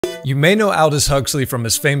You may know Aldous Huxley from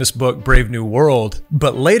his famous book, Brave New World,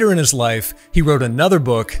 but later in his life, he wrote another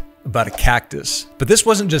book about a cactus. But this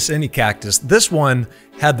wasn't just any cactus. This one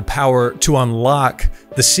had the power to unlock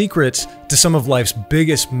the secrets to some of life's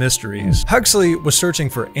biggest mysteries. Huxley was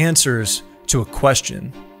searching for answers to a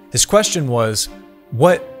question. His question was,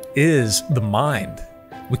 what is the mind?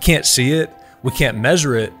 We can't see it, we can't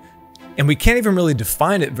measure it, and we can't even really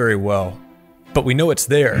define it very well, but we know it's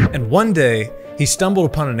there. And one day, he stumbled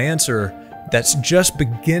upon an answer that's just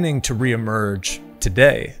beginning to reemerge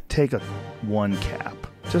today. Take one cap,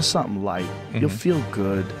 just something light. You'll feel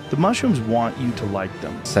good. The mushrooms want you to like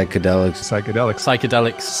them. Psychedelics. Psychedelics.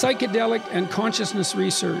 Psychedelics. Psychedelic and consciousness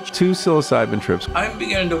research. 2 psilocybin trips. I'm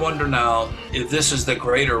beginning to wonder now if this is the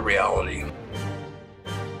greater reality.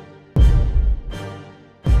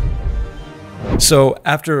 So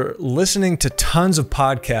after listening to tons of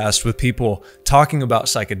podcasts with people talking about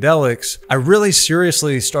psychedelics, I really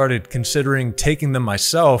seriously started considering taking them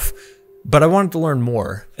myself, but I wanted to learn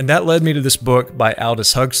more. And that led me to this book by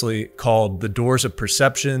Aldous Huxley called The Doors of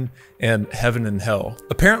Perception and Heaven and Hell.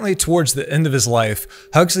 Apparently towards the end of his life,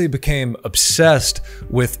 Huxley became obsessed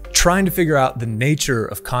with trying to figure out the nature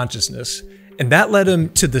of consciousness. And that led him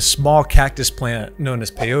to the small cactus plant known as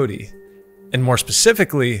peyote. And more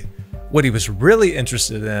specifically, what he was really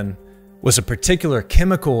interested in was a particular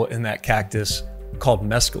chemical in that cactus called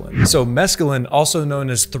mescaline. So mescaline, also known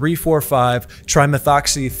as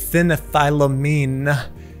 3,4,5-trimethoxyphenethylamine,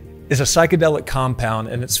 is a psychedelic compound,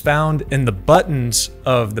 and it's found in the buttons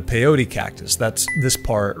of the peyote cactus. That's this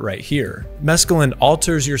part right here. Mescaline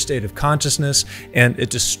alters your state of consciousness and it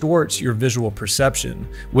distorts your visual perception,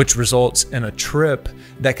 which results in a trip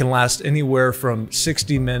that can last anywhere from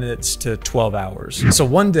 60 minutes to 12 hours. So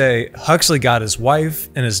one day, Huxley got his wife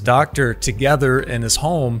and his doctor together in his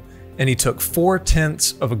home, and he took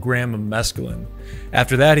 0.4 grams of mescaline.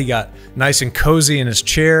 After that, he got nice and cozy in his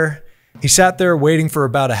chair. He sat there waiting for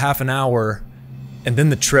about a half an hour, and then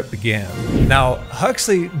the trip began. Now,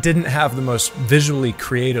 Huxley didn't have the most visually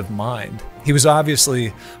creative mind. He was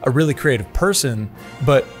obviously a really creative person,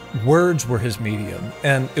 but words were his medium,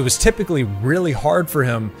 and it was typically really hard for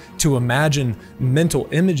him to imagine mental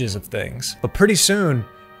images of things. But pretty soon,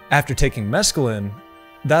 after taking mescaline,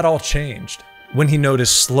 that all changed when he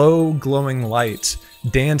noticed slow glowing lights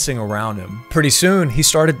dancing around him. Pretty soon, he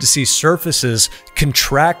started to see surfaces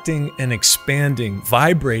contracting and expanding,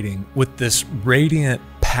 vibrating with this radiant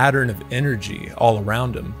pattern of energy all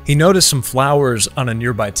around him. He noticed some flowers on a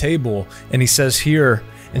nearby table, and he says here,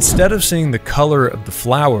 instead of seeing the color of the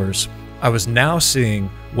flowers, I was now seeing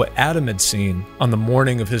what Adam had seen on the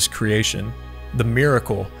morning of his creation, the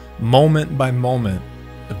miracle, moment by moment,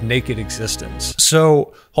 of naked existence.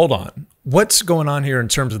 So hold on, what's going on here in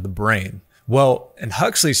terms of the brain? Well, in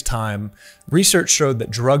Huxley's time, research showed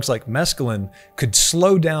that drugs like mescaline could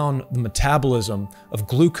slow down the metabolism of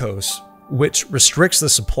glucose, which restricts the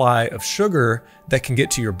supply of sugar that can get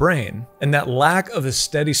to your brain. And that lack of a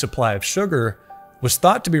steady supply of sugar was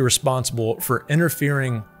thought to be responsible for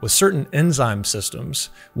interfering with certain enzyme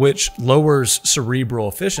systems, which lowers cerebral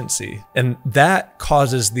efficiency. And that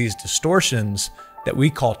causes these distortions that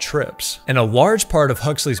we call trips. And a large part of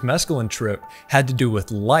Huxley's mescaline trip had to do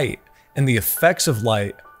with light and the effects of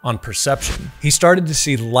light on perception. He started to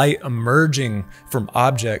see light emerging from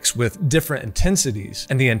objects with different intensities,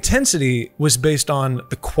 and the intensity was based on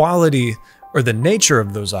the quality or the nature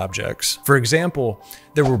of those objects. For example,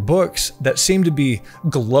 there were books that seemed to be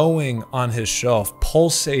glowing on his shelf,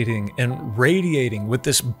 pulsating and radiating with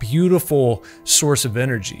this beautiful source of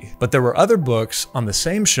energy. But there were other books on the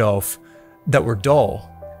same shelf that were dull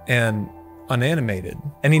and unanimated.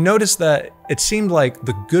 And he noticed that it seemed like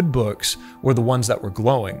the good books were the ones that were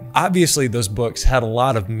glowing. Obviously, those books had a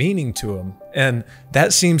lot of meaning to him, and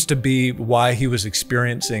that seems to be why he was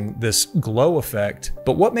experiencing this glow effect.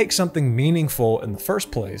 But what makes something meaningful in the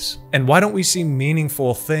first place? And why don't we see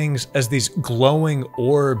meaningful things as these glowing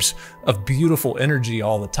orbs of beautiful energy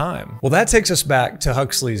all the time? Well, that takes us back to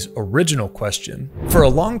Huxley's original question. For a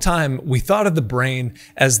long time, we thought of the brain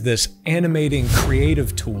as this animating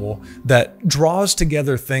creative tool that draws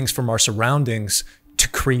together things from our surroundings to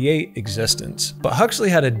create existence. But Huxley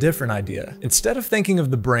had a different idea. Instead of thinking of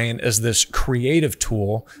the brain as this creative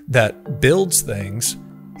tool that builds things,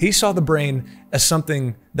 he saw the brain as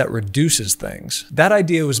something that reduces things. That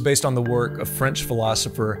idea was based on the work of French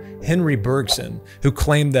philosopher Henri Bergson, who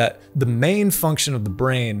claimed that the main function of the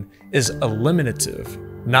brain is eliminative,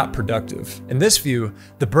 not productive. In this view,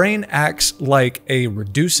 the brain acts like a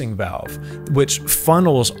reducing valve, which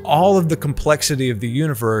funnels all of the complexity of the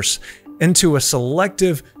universe into a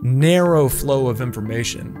selective, narrow flow of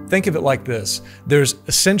information. Think of it like this. There's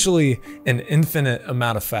essentially an infinite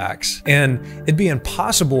amount of facts, and it'd be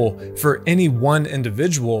impossible for any one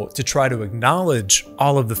individual to try to acknowledge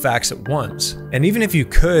all of the facts at once. And even if you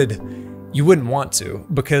could, you wouldn't want to,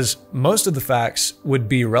 because most of the facts would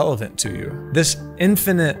be irrelevant to you. This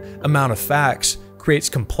infinite amount of facts creates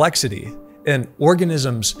complexity, and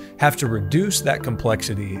organisms have to reduce that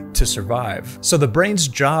complexity to survive. So the brain's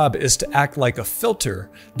job is to act like a filter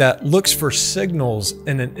that looks for signals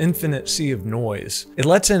in an infinite sea of noise. It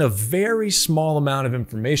lets in a very small amount of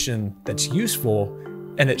information that's useful,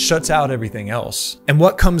 and it shuts out everything else. And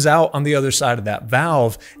what comes out on the other side of that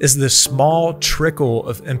valve is this small trickle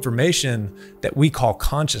of information that we call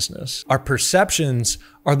consciousness. Our perceptions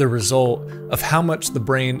are the result of how much the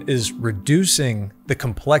brain is reducing the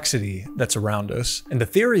complexity that's around us. And the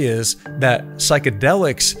theory is that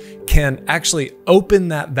psychedelics can actually open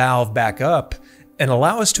that valve back up and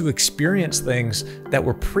allow us to experience things that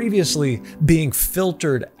were previously being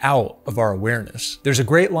filtered out of our awareness. There's a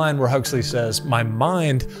great line where Huxley says, "My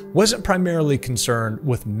mind wasn't primarily concerned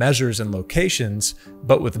with measures and locations,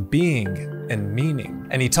 but with being and meaning."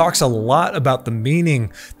 And he talks a lot about the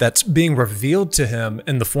meaning that's being revealed to him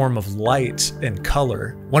in the form of light and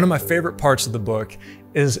color. One of my favorite parts of the book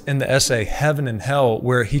is in the essay Heaven and Hell,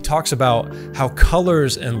 where he talks about how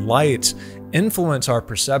colors and light influence our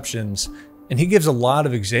perceptions. And he gives a lot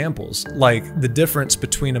of examples, like the difference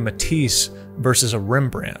between a Matisse versus a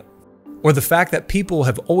Rembrandt, or the fact that people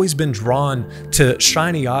have always been drawn to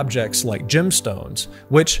shiny objects like gemstones,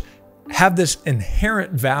 which have this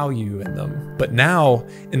inherent value in them. But now,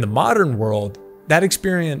 in the modern world, that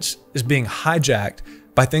experience is being hijacked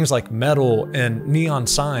by things like metal and neon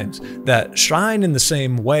signs that shine in the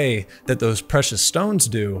same way that those precious stones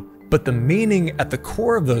do, but the meaning at the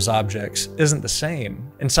core of those objects isn't the same.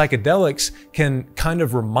 And psychedelics can kind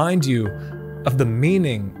of remind you of the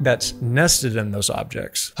meaning that's nested in those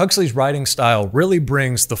objects. Huxley's writing style really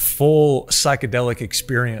brings the full psychedelic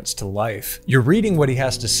experience to life. You're reading what he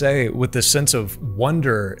has to say with this sense of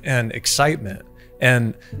wonder and excitement,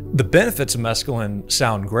 and the benefits of mescaline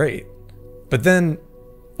sound great. But then,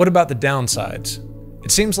 what about the downsides? It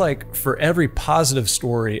seems like for every positive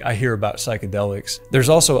story I hear about psychedelics, there's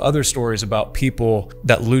also other stories about people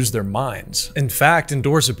that lose their minds. In fact, in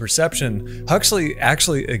Doors of Perception, Huxley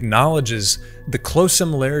actually acknowledges the close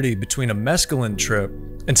similarity between a mescaline trip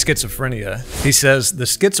and schizophrenia. He says the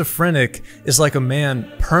schizophrenic is like a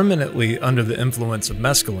man permanently under the influence of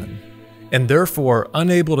mescaline, and therefore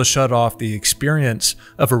unable to shut off the experience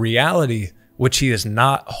of a reality which he is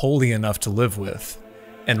not holy enough to live with.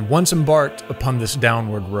 And once embarked upon this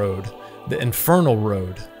downward road, the infernal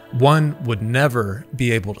road, one would never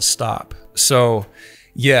be able to stop. So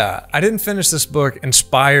yeah, I didn't finish this book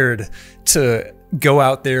inspired to go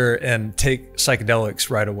out there and take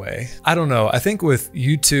psychedelics right away. I don't know. I think with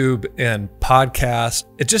YouTube and podcasts,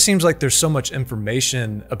 it just seems like there's so much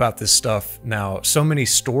information about this stuff now, so many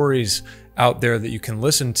stories out there that you can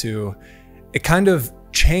listen to. It kind of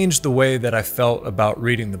changed the way that I felt about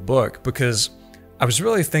reading the book, because I was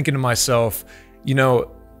really thinking to myself, you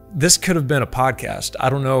know, this could have been a podcast.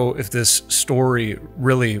 I don't know if this story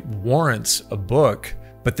really warrants a book.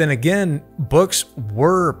 But then again, books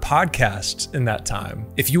were podcasts in that time.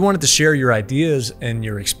 If you wanted to share your ideas and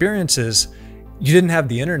your experiences, you didn't have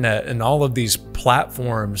the internet and all of these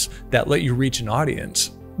platforms that let you reach an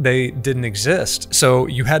audience. They didn't exist. So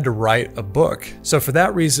you had to write a book. So for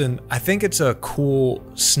that reason, I think it's a cool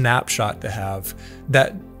snapshot to have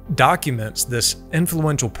that documents this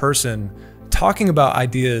influential person talking about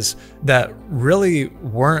ideas that really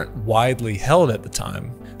weren't widely held at the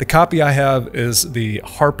time. The copy I have is the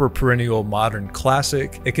Harper Perennial Modern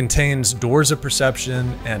Classic. It contains Doors of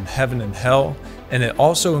Perception and Heaven and Hell, and it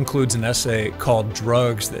also includes an essay called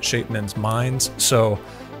Drugs That Shape Men's Minds. So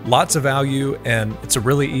lots of value, and it's a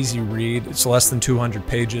really easy read. It's less than 200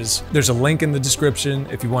 pages. There's a link in the description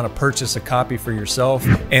if you want to purchase a copy for yourself.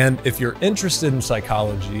 And if you're interested in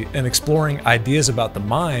psychology and exploring ideas about the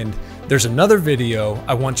mind, there's another video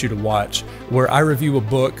I want you to watch where I review a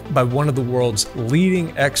book by one of the world's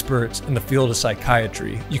leading experts in the field of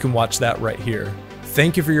psychiatry. You can watch that right here.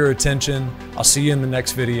 Thank you for your attention. I'll see you in the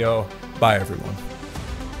next video. Bye, everyone.